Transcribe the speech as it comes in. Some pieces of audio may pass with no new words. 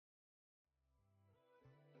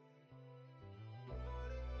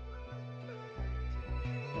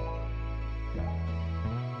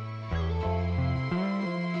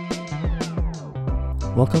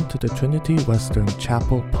Welcome to the Trinity Western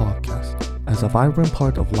Chapel podcast. As a vibrant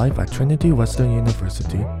part of life at Trinity Western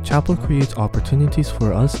University, Chapel creates opportunities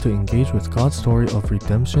for us to engage with God's story of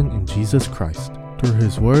redemption in Jesus Christ through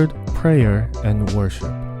His Word, prayer, and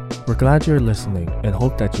worship. We're glad you're listening and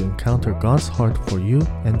hope that you encounter God's heart for you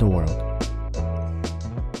and the world.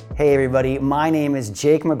 Hey everybody, my name is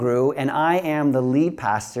Jake McGrew and I am the lead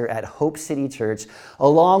pastor at Hope City Church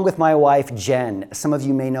along with my wife Jen. Some of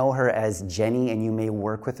you may know her as Jenny and you may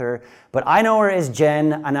work with her, but I know her as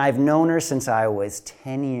Jen and I've known her since I was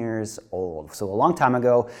 10 years old. So a long time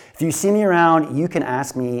ago. If you see me around, you can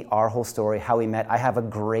ask me our whole story, how we met. I have a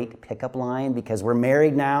great pickup line because we're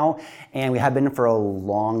married now and we have been for a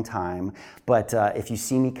long time. But if you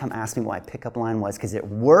see me, come ask me what my pickup line was because it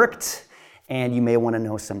worked. And you may want to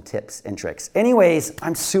know some tips and tricks. Anyways,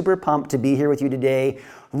 I'm super pumped to be here with you today,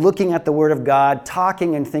 looking at the Word of God,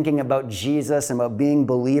 talking and thinking about Jesus and about being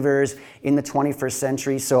believers in the 21st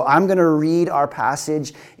century. So I'm going to read our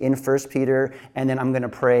passage in 1 Peter, and then I'm going to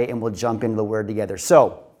pray, and we'll jump into the Word together.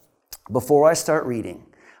 So before I start reading,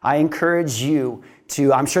 I encourage you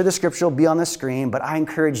to, I'm sure the scripture will be on the screen, but I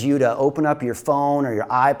encourage you to open up your phone or your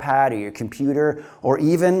iPad or your computer, or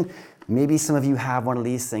even maybe some of you have one of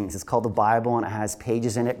these things. It's called the Bible and it has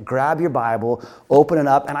pages in it. Grab your Bible, open it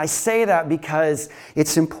up. And I say that because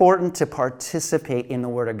it's important to participate in the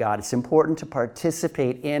Word of God. It's important to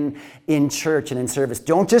participate in church and in service.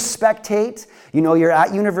 Don't just spectate. You know, you're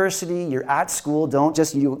at university, you're at school. Don't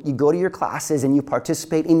just, you go to your classes and you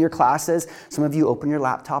participate in your classes. Some of you open your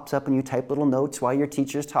laptops up and you type little notes while your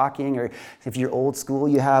teacher's talking. Or if you're old school,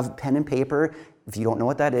 you have pen and paper. If you don't know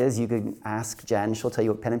what that is, you can ask Jen. She'll tell you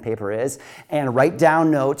what pen and paper is. And write down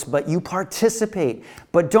notes, but you participate.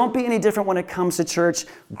 But don't be any different when it comes to church.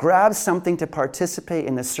 Grab something to participate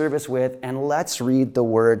in the service with, and let's read the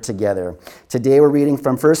Word together. Today we're reading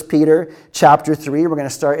from 1 Peter chapter 3. We're going to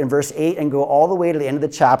start in verse 8 and go all the way to the end of the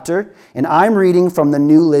chapter. And I'm reading from the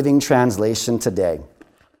New Living Translation today.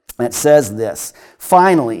 And it says this: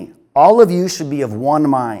 "Finally, all of you should be of one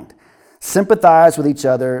mind. Sympathize with each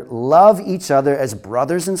other, love each other as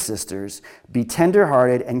brothers and sisters, be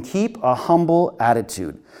tender-hearted, and keep a humble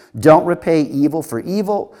attitude. Don't repay evil for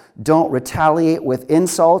evil. Don't retaliate with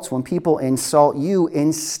insults when people insult you.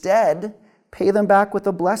 Instead, pay them back with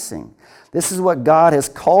a blessing. This is what God has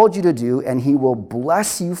called you to do, and He will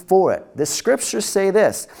bless you for it." The scriptures say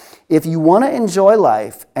this: "If you want to enjoy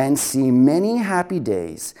life and see many happy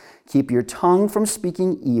days, keep your tongue from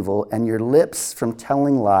speaking evil and your lips from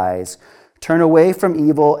telling lies. Turn away from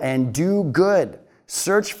evil and do good.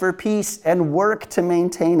 Search for peace and work to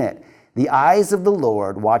maintain it. The eyes of the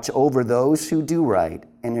Lord watch over those who do right,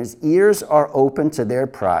 and His ears are open to their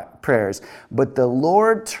prayers. But the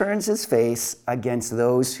Lord turns His face against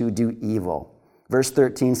those who do evil." Verse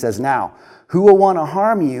 13 says, "Now, who will want to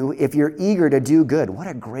harm you if you're eager to do good?" What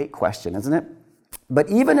a great question, isn't it? "But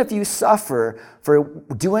even if you suffer for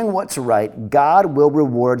doing what's right, God will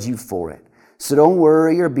reward you for it. So don't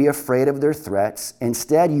worry or be afraid of their threats.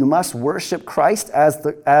 Instead, you must worship Christ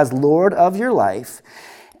as Lord of your life.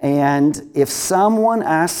 And if someone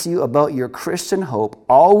asks you about your Christian hope,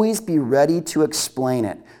 always be ready to explain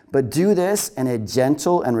it. But do this in a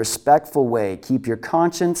gentle and respectful way. Keep your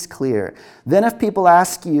conscience clear. Then if people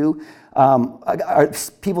ask you,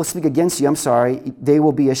 people speak against you, they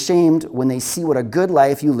will be ashamed when they see what a good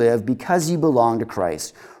life you live because you belong to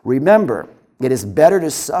Christ. Remember, it is better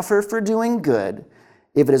to suffer for doing good,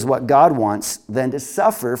 if it is what God wants, than to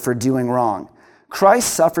suffer for doing wrong.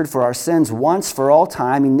 Christ suffered for our sins once for all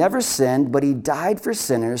time. He never sinned, but He died for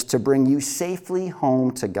sinners to bring you safely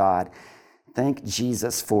home to God. Thank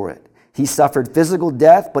Jesus for it. He suffered physical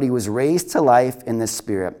death, but He was raised to life in the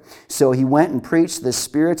Spirit. So He went and preached the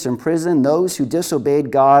spirits in prison, those who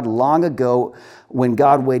disobeyed God long ago when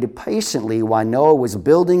God waited patiently while Noah was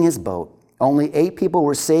building his boat. Only 8 people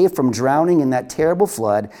were saved from drowning in that terrible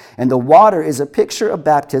flood, and the water is a picture of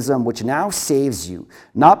baptism, which now saves you,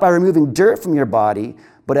 not by removing dirt from your body,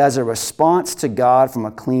 but as a response to God from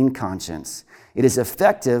a clean conscience. It is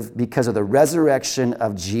effective because of the resurrection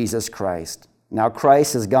of Jesus Christ. Now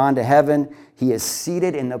Christ has gone to heaven. He is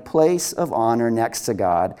seated in the place of honor next to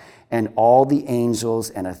God, and all the angels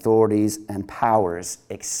and authorities and powers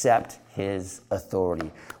accept His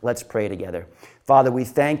authority." Let's pray together. Father, we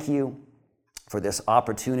thank You for this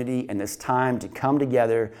opportunity and this time to come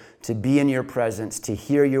together, to be in Your presence, to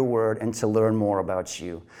hear Your word, and to learn more about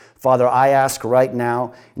You. Father, I ask right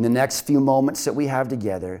now, in the next few moments that we have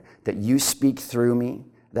together, that You speak through me.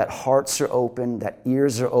 that hearts are open, that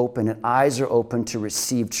ears are open, and eyes are open to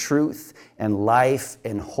receive truth and life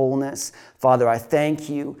and wholeness. Father, I thank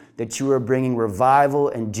you that you are bringing revival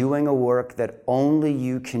and doing a work that only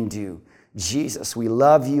you can do. Jesus, we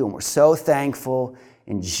love you and we're so thankful.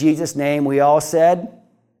 In Jesus' name, we all said,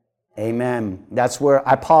 amen. That's where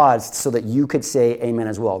I paused so that you could say amen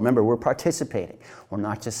as well. Remember, we're participating. We're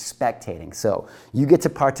not just spectating. So you get to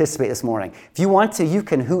participate this morning. If you want to, you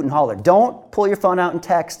can hoot and holler. Don't pull your phone out and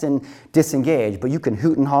text and disengage, but you can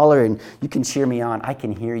hoot and holler and you can cheer me on. I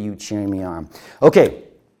can hear you cheering me on. Okay,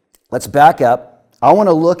 let's back up. I want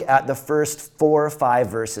to look at the first 4 or 5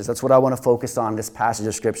 verses. That's what I want to focus on in this passage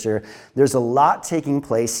of Scripture. There's a lot taking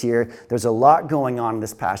place here. There's a lot going on in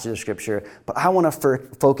this passage of Scripture, but I want to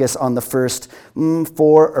focus on the first 4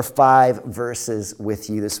 or 5 verses with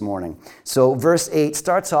you this morning. So verse 8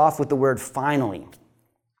 starts off with the word finally,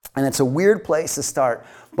 and it's a weird place to start,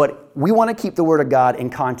 but we want to keep the Word of God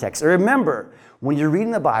in context. And remember, when you're reading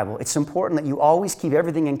the Bible, it's important that you always keep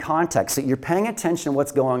everything in context, that you're paying attention to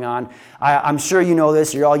what's going on. I'm sure you know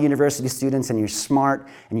this. You're all university students and you're smart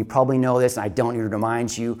and you probably know this, and I don't need to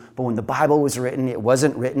remind you. But when the Bible was written, it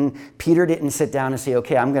wasn't written. Peter didn't sit down and say,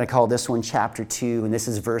 okay, I'm going to call this one chapter 2, and this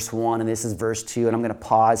is verse 1, and this is verse 2, and I'm going to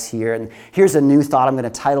pause here, and here's a new thought. I'm going to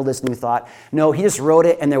title this new thought. No, he just wrote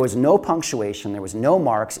it, and there was no punctuation. There was no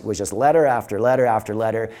marks. It was just letter after letter after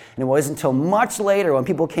letter. And it wasn't until much later when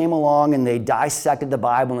people came along and they dissected the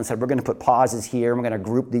Bible and said, we're going to put pauses here, and we're going to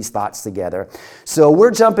group these thoughts together. So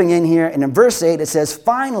we're jumping in here, and in verse 8 it says,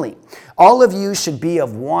 finally, all of you should be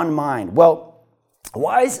of one mind. Well,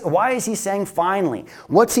 why is he saying finally?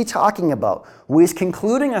 What's he talking about? Well, he's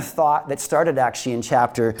concluding a thought that started actually in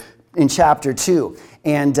chapter 2.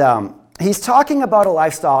 And he's talking about a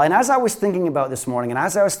lifestyle. And as I was thinking about this morning, and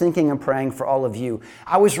as I was thinking and praying for all of you,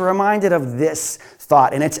 I was reminded of this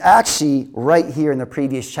thought. And it's actually right here in the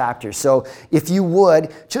previous chapter. So if you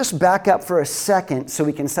would, just back up for a second so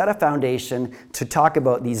we can set a foundation to talk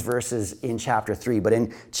about these verses in chapter 3. But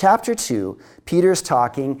in chapter 2, Peter's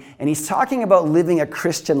talking, and he's talking about living a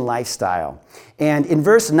Christian lifestyle. And in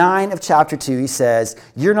verse 9 of chapter 2, he says,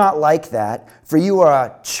 you're not like that, for you are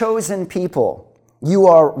a chosen people. You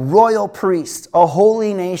are royal priests, a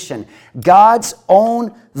holy nation, God's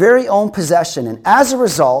own, very own possession. And as a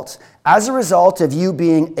result of you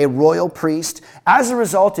being a royal priest, as a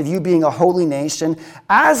result of you being a holy nation,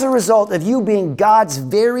 as a result of you being God's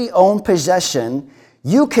very own possession,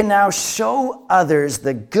 you can now show others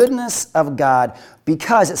the goodness of God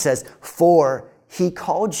because it says, for he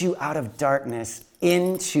called you out of darkness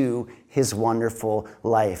into his wonderful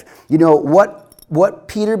life. You know, what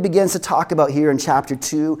Peter begins to talk about here in chapter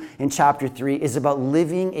 2 and chapter 3 is about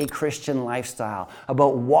living a Christian lifestyle,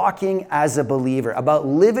 about walking as a believer, about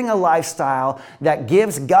living a lifestyle that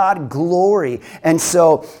gives God glory. And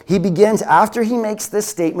so he begins, after he makes this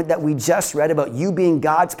statement that we just read about you being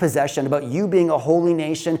God's possession, about you being a holy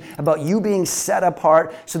nation, about you being set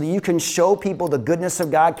apart so that you can show people the goodness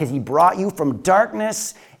of God because he brought you from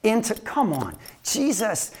darkness into, come on,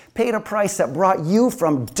 Jesus paid a price that brought you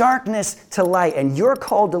from darkness to light, and you're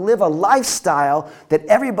called to live a lifestyle that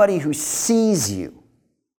everybody who sees you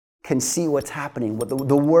can see what's happening with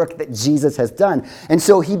the work that Jesus has done. And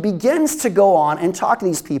so he begins to go on and talk to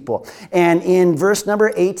these people. And in verse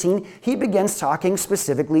number 18, he begins talking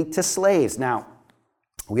specifically to slaves. Now,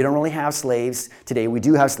 we don't really have slaves today. We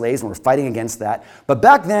do have slaves, and we're fighting against that. But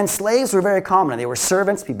back then, slaves were very common. They were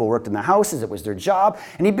servants. People worked in the houses. It was their job.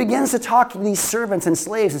 And he begins to talk to these servants and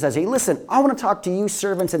slaves and says, hey, listen, I want to talk to you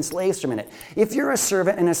servants and slaves for a minute. If you're a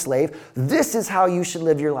servant and a slave, this is how you should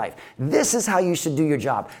live your life. This is how you should do your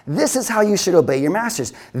job. This is how you should obey your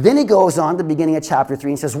masters. Then he goes on to the beginning of chapter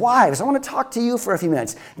 3 and says, wives, I want to talk to you for a few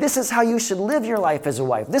minutes. This is how you should live your life as a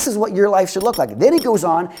wife. This is what your life should look like. Then he goes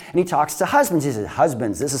on and he talks to husbands. He says,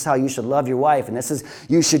 husbands, this is how you should love your wife, and this is,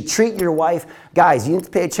 you should treat your wife. Guys, you need to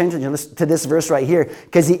pay attention to this verse right here,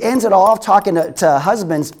 because he ends it all off talking to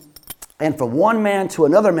husbands. And from one man to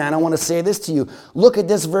another man, I want to say this to you. Look at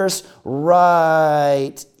this verse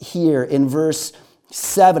right here in verse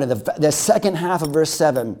 7, the second half of verse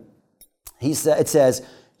 7. It says,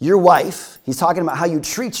 your wife, he's talking about how you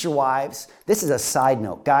treat your wives. This is a side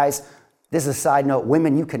note. Guys, this is a side note.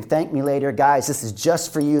 Women, you can thank me later. Guys, this is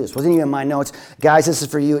just for you. This wasn't even in my notes. Guys, this is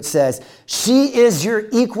for you. It says, she is your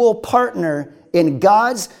equal partner in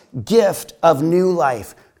God's gift of new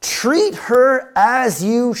life. Treat her as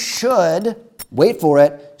you should, wait for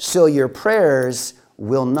it, so your prayers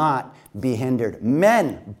will not be hindered.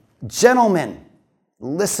 Men, gentlemen,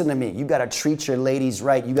 Listen to me. You got to treat your ladies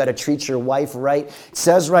right. You got to treat your wife right. It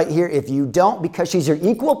says right here, if you don't, because she's your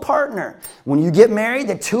equal partner, when you get married,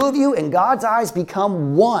 the two of you in God's eyes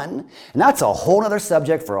become one. And that's a whole other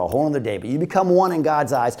subject for a whole other day. But you become one in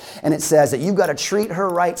God's eyes. And it says that you've got to treat her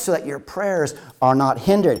right so that your prayers are not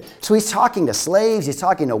hindered. So he's talking to slaves. He's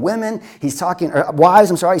talking to women. He's talking, wives,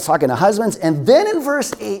 He's talking to husbands. And then in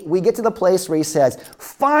verse 8, we get to the place where he says,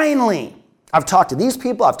 finally, I've talked to these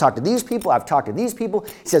people, I've talked to these people, I've talked to these people.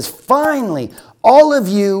 He says, finally, all of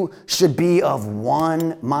you should be of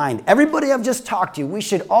one mind. Everybody I've just talked to, we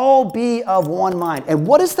should all be of one mind. And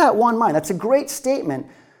what is that one mind? That's a great statement.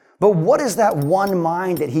 But what is that one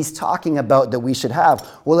mind that he's talking about that we should have?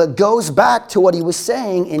 Well, it goes back to what he was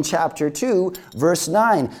saying in chapter 2, verse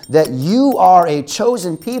 9, that you are a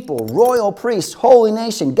chosen people, royal priest, holy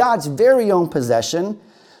nation, God's very own possession,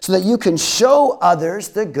 so that you can show others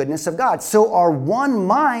the goodness of God. So our one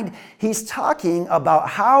mind, he's talking about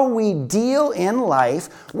how we deal in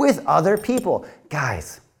life with other people.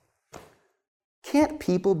 Guys, can't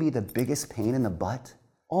people be the biggest pain in the butt?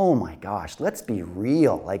 Oh my gosh, let's be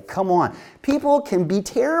real. Like, come on. People can be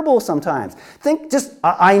terrible sometimes.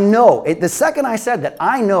 I know, the second I said that,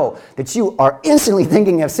 I know that you are instantly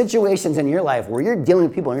thinking of situations in your life where you're dealing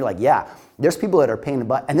with people and you're like, yeah, there's people that are a pain in the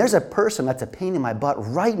butt, and there's a person that's a pain in my butt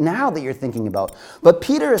right now that you're thinking about. But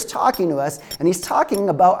Peter is talking to us, and he's talking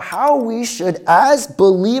about how we should, as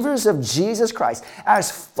believers of Jesus Christ, as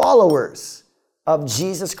followers of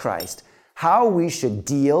Jesus Christ, how we should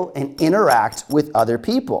deal and interact with other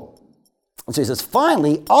people. And so he says,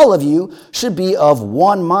 finally, all of you should be of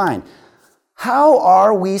one mind. How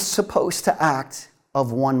are we supposed to act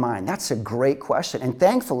of one mind? That's a great question. And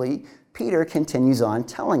thankfully, Peter continues on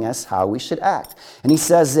telling us how we should act. And he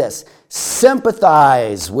says this,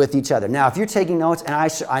 sympathize with each other. Now, if you're taking notes, and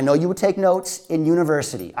I know you would take notes in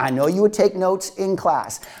university. I know you would take notes in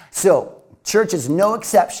class. So, church is no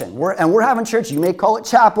exception. We're having church. You may call it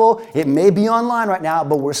chapel. It may be online right now,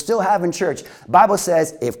 but we're still having church. The Bible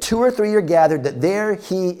says, if 2 or 3 are gathered, that there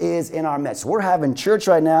he is in our midst. We're having church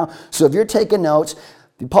right now. So if you're taking notes,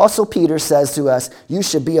 the Apostle Peter says to us, you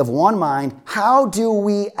should be of one mind. How do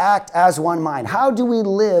we act as one mind? How do we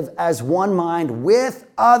live as one mind with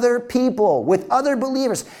other people, with other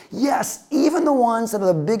believers? Yes, even the ones that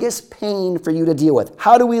are the biggest pain for you to deal with.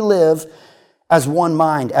 How do we live as one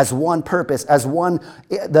mind, as one purpose, as one?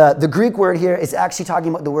 The Greek word here is actually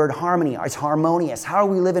talking about the word harmony. It's harmonious. How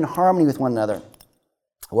do we live in harmony with one another?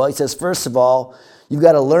 Well, he says, first of all, you've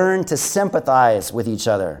got to learn to sympathize with each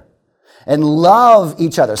other and love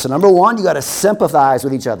each other. So number 1, you got to sympathize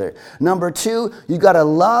with each other. Number 2, you got to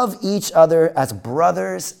love each other as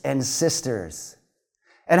brothers and sisters.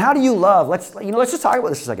 And how do you love? Let's just talk about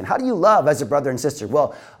this for a second. How do you love as a brother and sister?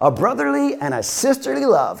 Well, a brotherly and a sisterly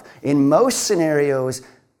love in most scenarios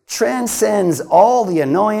transcends all the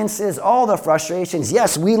annoyances, all the frustrations.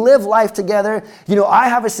 Yes, we live life together. I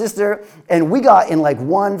have a sister, and we got in like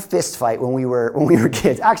one fist fight when we were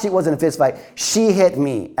kids. Actually, it wasn't a fist fight. She hit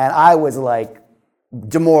me, and I was like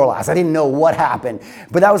demoralized. I didn't know what happened,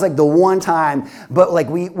 but that was like the one time. But like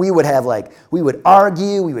we would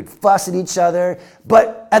argue, we would fuss at each other.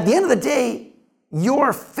 But at the end of the day,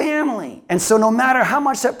 you're family. And so no matter how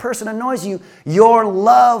much that person annoys you, your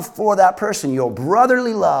love for that person, your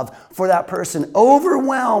brotherly love for that person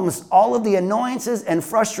overwhelms all of the annoyances and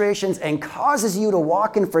frustrations and causes you to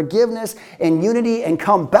walk in forgiveness and unity and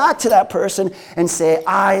come back to that person and say,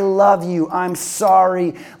 I love you, I'm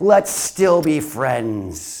sorry, let's still be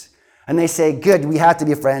friends. And they say, good, we have to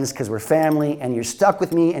be friends because we're family, and you're stuck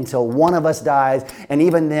with me until one of us dies. And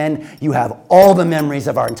even then, you have all the memories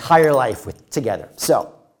of our entire life together.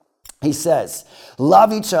 So, he says,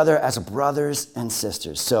 love each other as brothers and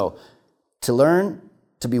sisters. So, to learn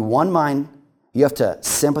to be one mind, you have to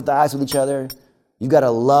sympathize with each other. You got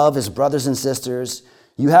to love as brothers and sisters.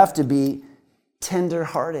 You have to be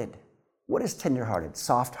tender-hearted. What is tender-hearted?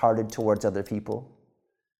 Soft-hearted towards other people,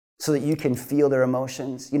 so that you can feel their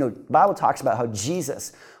emotions. The Bible talks about how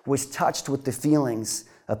Jesus was touched with the feelings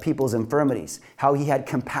of people's infirmities, how he had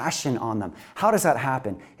compassion on them. How does that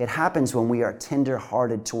happen? It happens when we are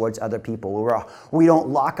tender-hearted towards other people. We don't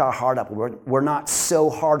lock our heart up. We're not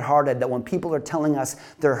so hard-hearted that when people are telling us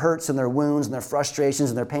their hurts and their wounds and their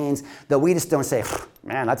frustrations and their pains, that we just don't say,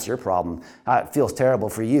 man, that's your problem. It feels terrible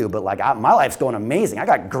for you, but my life's going amazing. I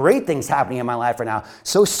got great things happening in my life right now.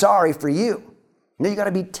 So sorry for you. No, you got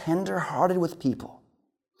to be tender-hearted with people.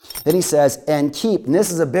 Then he says, and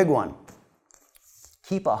this is a big one,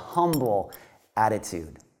 keep a humble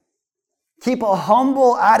attitude. Keep a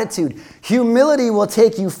humble attitude. Humility will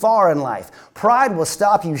take you far in life. Pride will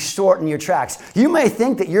stop you short in your tracks. You may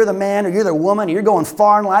think that you're the man or you're the woman, or you're going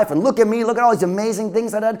far in life, and look at me, look at all these amazing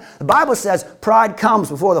things I did. The Bible says pride comes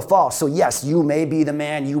before the fall. So yes, you may be the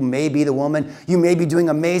man, you may be the woman, you may be doing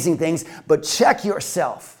amazing things, but check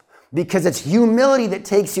yourself. Because it's humility that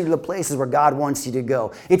takes you to the places where God wants you to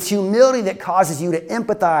go. It's humility that causes you to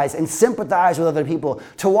empathize and sympathize with other people,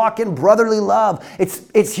 to walk in brotherly love.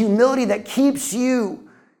 It's humility that keeps you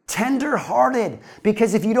tender-hearted.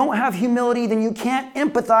 Because if you don't have humility, then you can't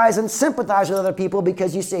empathize and sympathize with other people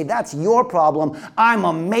because you say, that's your problem. I'm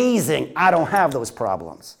amazing. I don't have those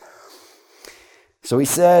problems. So he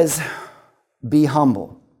says, be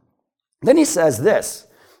humble. Then he says this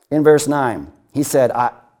in verse 9. He said,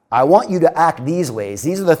 I want you to act these ways.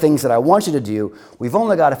 These are the things that I want you to do. We've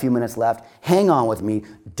only got a few minutes left. Hang on with me.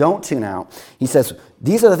 Don't tune out. He says,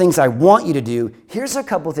 these are the things I want you to do. Here's a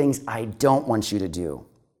couple things I don't want you to do.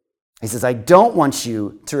 He says, I don't want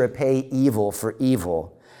you to repay evil for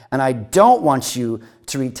evil. And I don't want you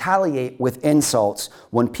to retaliate with insults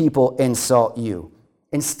when people insult you.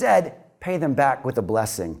 Instead, pay them back with a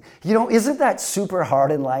blessing. You know, isn't that super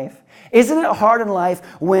hard in life? Isn't it hard in life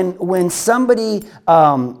when somebody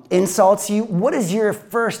insults you? What is your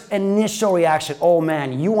first initial reaction? Oh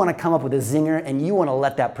man, you want to come up with a zinger and you want to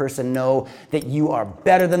let that person know that you are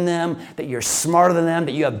better than them, that you're smarter than them,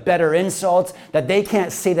 that you have better insults, that they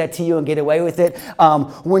can't say that to you and get away with it.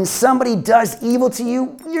 When somebody does evil to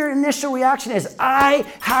you, your initial reaction is, I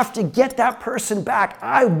have to get that person back.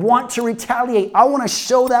 I want to retaliate. I want to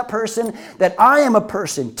show that person that I am a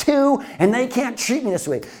person too, and they can't treat me this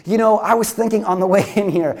way. You know, I was thinking on the way in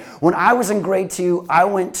here, when I was in grade 2, I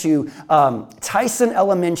went to Tyson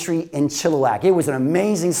Elementary in Chilliwack. It was an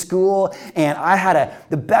amazing school, and I had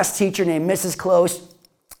the best teacher named Mrs. Close.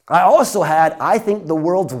 I also had, I think, the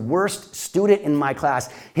world's worst student in my class.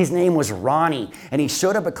 His name was Ronnie, and he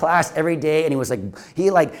showed up at class every day, and he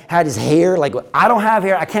had his hair, I don't have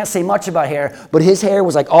hair, I can't say much about hair, but his hair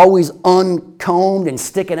was always uncombed and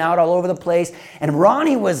sticking out all over the place, and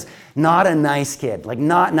Ronnie was not a nice kid,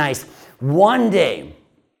 not nice. One day,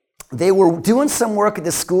 they were doing some work at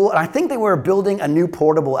the school, and I think they were building a new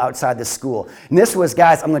portable outside the school. And this was,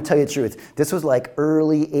 guys, I'm going to tell you the truth. This was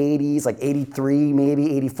early 80s, 83,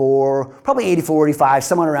 maybe 84, probably 84, 85,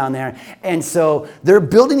 somewhere around there. And so they're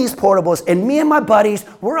building these portables, and me and my buddies,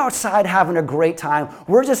 we're outside having a great time.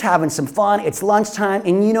 We're just having some fun. It's lunchtime,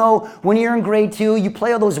 and you know, when you're in grade 2, you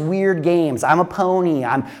play all those weird games. I'm a pony.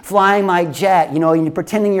 I'm flying my jet. You know, you're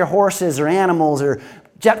pretending you're horses or animals or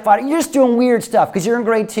jet fighter. You're just doing weird stuff because you're in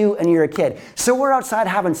grade 2 and you're a kid. So we're outside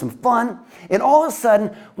having some fun, and all of a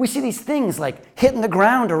sudden we see these things hitting the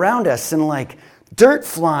ground around us and dirt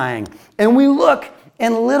flying. And we look,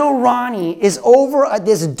 and little Ronnie is over at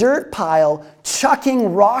this dirt pile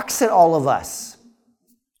chucking rocks at all of us.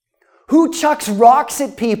 Who chucks rocks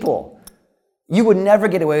at people? You would never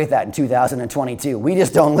get away with that in 2022. We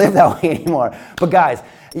just don't live that way anymore. But guys,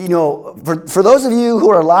 you know, for those of you who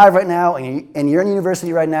are alive right now and you're in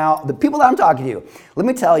university right now, the people that I'm talking to, let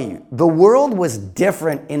me tell you, the world was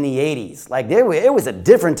different in the 80s. It was a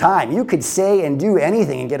different time. You could say and do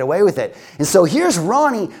anything and get away with it. And so here's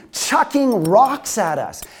Ronnie chucking rocks at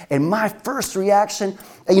us. And my first reaction,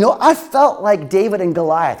 you know, I felt like David and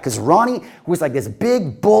Goliath because Ronnie was this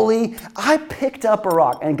big bully. I picked up a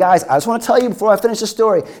rock. And guys, I just want to tell you before I finish the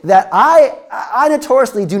story that I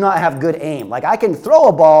notoriously do not have good aim. I can throw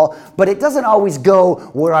a ball, but it doesn't always go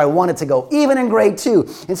where I want it to go, even in grade 2.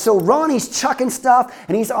 And so Ronnie's chucking stuff,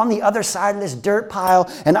 and he's on the other side of this dirt pile,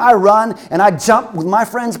 and I run, and I jump with my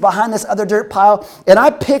friends behind this other dirt pile, and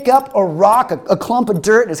I pick up a rock, a clump of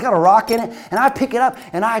dirt, and it's got a rock in it, and I pick it up,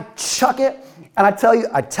 and I chuck it, and I tell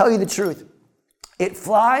you the truth. It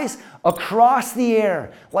flies across the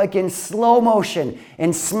air in slow motion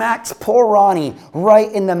and smacks poor Ronnie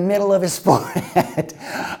right in the middle of his forehead.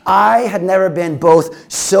 I had never been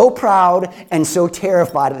both so proud and so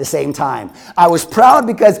terrified at the same time. I was proud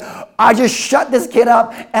because I just shut this kid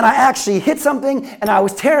up and I actually hit something, and I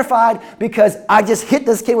was terrified because I just hit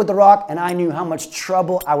this kid with the rock and I knew how much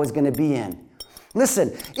trouble I was going to be in.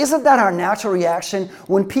 Listen, isn't that our natural reaction?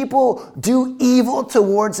 When people do evil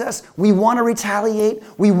towards us, we want to retaliate.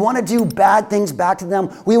 We want to do bad things back to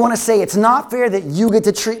them. We want to say, it's not fair that you get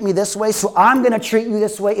to treat me this way, so I'm going to treat you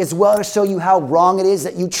this way as well to show you how wrong it is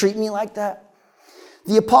that you treat me like that.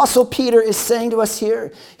 The Apostle Peter is saying to us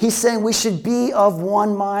here, he's saying we should be of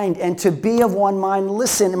one mind. And to be of one mind,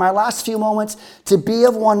 listen, in my last few moments, to be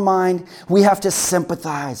of one mind, we have to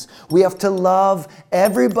sympathize. We have to love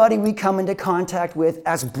everybody we come into contact with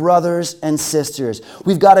as brothers and sisters.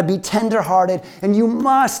 We've got to be tenderhearted, and you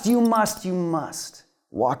must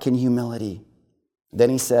walk in humility. Then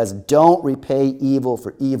he says, don't repay evil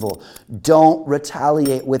for evil. Don't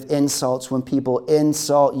retaliate with insults when people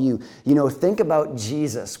insult you. You know, think about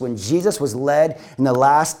Jesus. When Jesus was led in the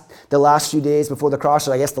last few days before the cross,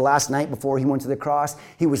 or I guess the last night before he went to the cross,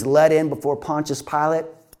 he was led in before Pontius Pilate.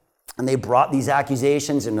 And they brought these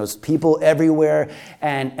accusations, and those people everywhere,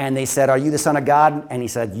 and they said, are you the Son of God? And he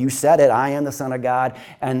said, you said it, I am the Son of God.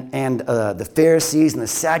 And the Pharisees and the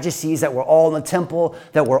Sadducees that were all in the temple,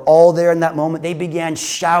 that were all there in that moment, they began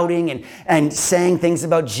shouting and saying things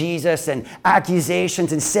about Jesus and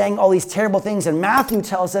accusations and saying all these terrible things. And Matthew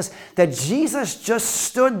tells us that Jesus just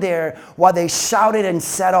stood there while they shouted and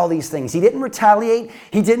said all these things. He didn't retaliate.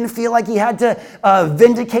 He didn't feel like he had to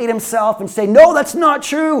vindicate himself and say, no, that's not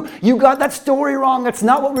true. You got that story wrong. That's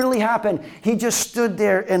not what really happened. He just stood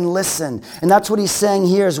there and listened. And that's what he's saying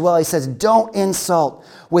here as well. He says, don't insult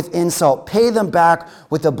with insult. Pay them back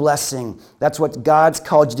with a blessing. That's what God's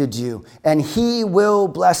called you to do. And he will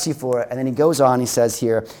bless you for it. And then he goes on, he says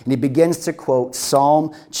here, and he begins to quote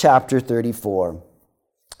Psalm chapter 34.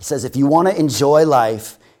 He says, if you want to enjoy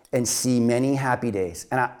life and see many happy days.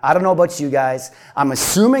 And I don't know about you guys. I'm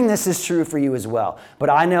assuming this is true for you as well. But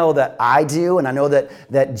I know that I do, and I know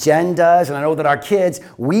that Jen does, and I know that our kids,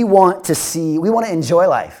 we want to enjoy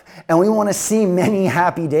life. And we want to see many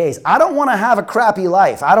happy days. I don't want to have a crappy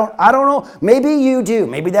life. I don't know. Maybe you do.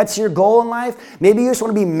 Maybe that's your goal in life. Maybe you just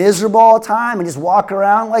want to be miserable all the time and just walk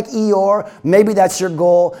around like Eeyore. Maybe that's your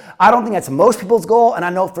goal. I don't think that's most people's goal, and I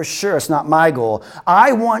know for sure it's not my goal.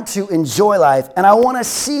 I want to enjoy life, and I want to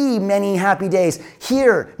see many happy days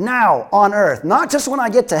here, now, on earth. Not just when I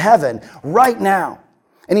get to heaven, right now.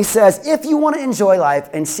 And he says, if you want to enjoy life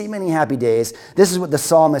and see many happy days, this is what the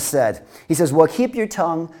psalmist said. He says, well, keep your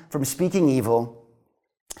tongue from speaking evil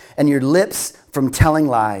and your lips from telling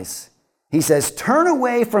lies. He says, turn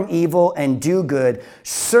away from evil and do good.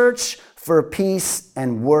 Search for peace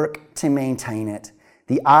and work to maintain it.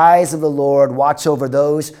 The eyes of the Lord watch over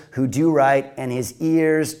those who do right, and his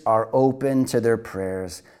ears are open to their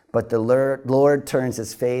prayers. But the Lord turns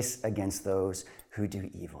his face against those who do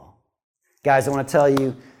evil. Guys, I want to tell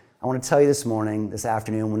you this morning, this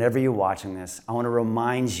afternoon, whenever you're watching this, I want to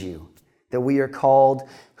remind you that we are called,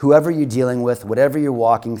 whoever you're dealing with, whatever you're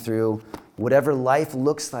walking through, whatever life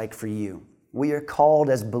looks like for you, we are called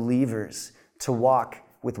as believers to walk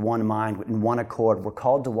with one mind, in one accord. We're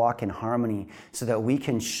called to walk in harmony so that we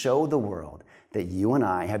can show the world that you and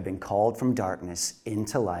I have been called from darkness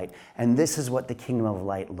into light. And this is what the kingdom of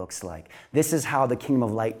light looks like. This is how the kingdom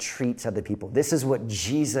of light treats other people. This is what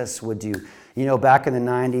Jesus would do. You know, back in the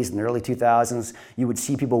 90s and the early 2000s, you would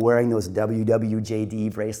see people wearing those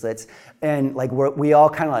WWJD bracelets. And like we all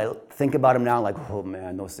kind of like think about them now like, oh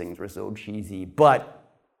man, those things were so cheesy. But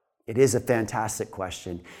it is a fantastic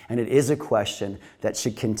question. And it is a question that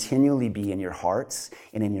should continually be in your hearts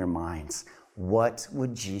and in your minds. What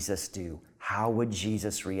would Jesus do? How would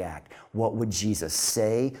Jesus react? What would Jesus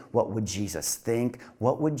say? What would Jesus think?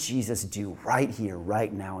 What would Jesus do right here,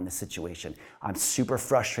 right now in this situation? I'm super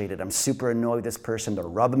frustrated. I'm super annoyed with this person. They're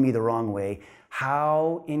rubbing me the wrong way.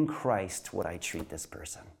 How in Christ would I treat this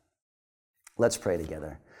person? Let's pray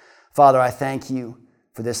together. Father, I thank you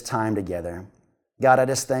for this time together. God, I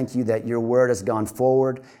just thank you that your word has gone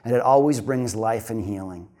forward and it always brings life and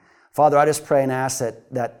healing. Father, I just pray and ask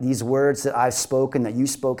that these words that I've spoken, that you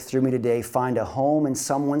spoke through me today, find a home in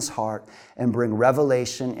someone's heart and bring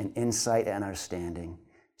revelation and insight and understanding.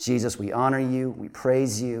 Jesus, we honor you, we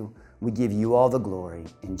praise you, we give you all the glory.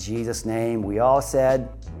 In Jesus' name, we all said,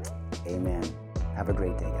 amen. Have a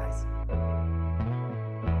great day, guys.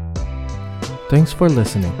 Thanks for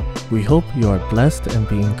listening. We hope you are blessed and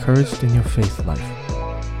be encouraged in your faith life.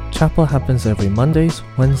 Chapel happens every Mondays,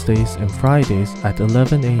 Wednesdays, and Fridays at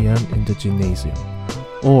 11 a.m. in the gymnasium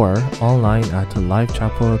or online at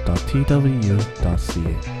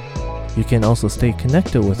livechapel.twu.ca. You can also stay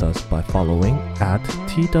connected with us by following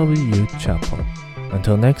 @TWChapel.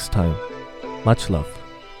 Until next time, much love.